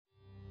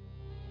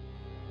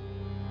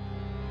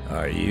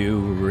Are you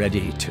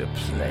ready to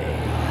play?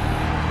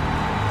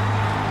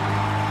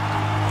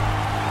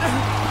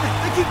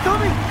 They keep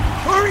coming!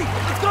 Hurry!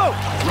 Let's go!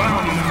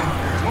 Round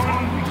number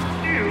 1, we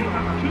still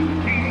have 2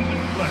 teams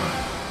in play.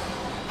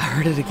 I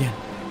heard it again.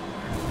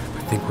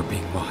 I think we're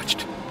being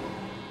watched.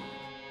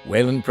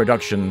 Wayland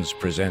Productions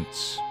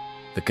presents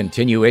the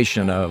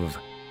continuation of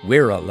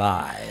We're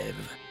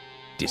Alive,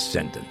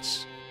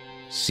 Descendants,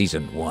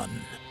 Season 1.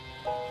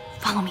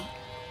 Follow me.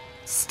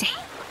 Stay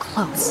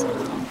close.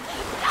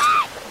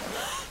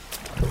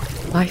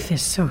 Life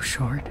is so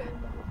short.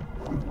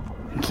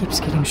 It keeps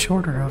getting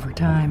shorter over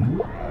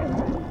time.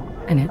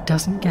 And it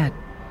doesn't get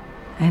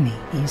any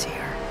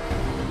easier.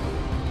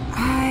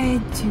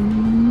 I do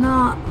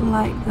not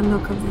like the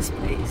look of this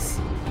place.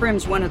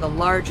 Prim's one of the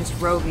largest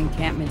rogue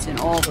encampments in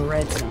all the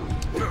Red Zone.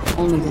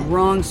 Only the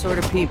wrong sort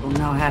of people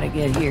know how to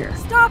get here.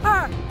 Stop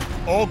her!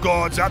 All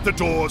guards at the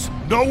doors.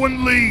 No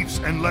one leaves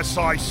unless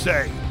I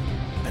say.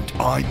 And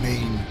I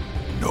mean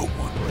no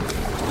one.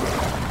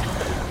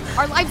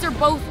 Our lives are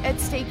both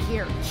at stake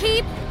here.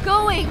 Keep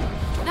going!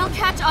 They'll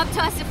catch up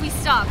to us if we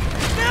stop.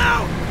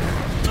 Now!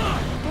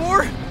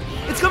 More?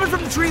 It's coming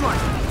from the tree line.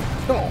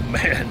 Oh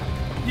man,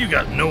 you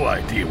got no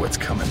idea what's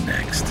coming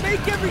next.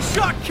 Make every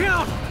shot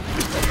count!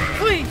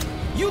 Please,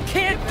 you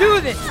can't do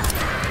this!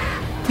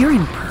 You're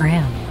in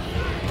Prim.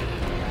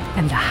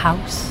 And the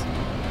house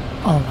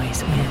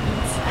always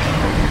wins.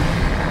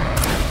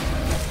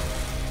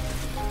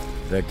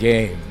 The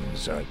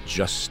games are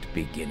just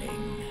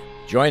beginning.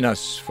 Join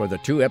us for the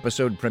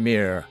 2-episode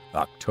premiere,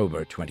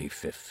 October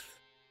 25th.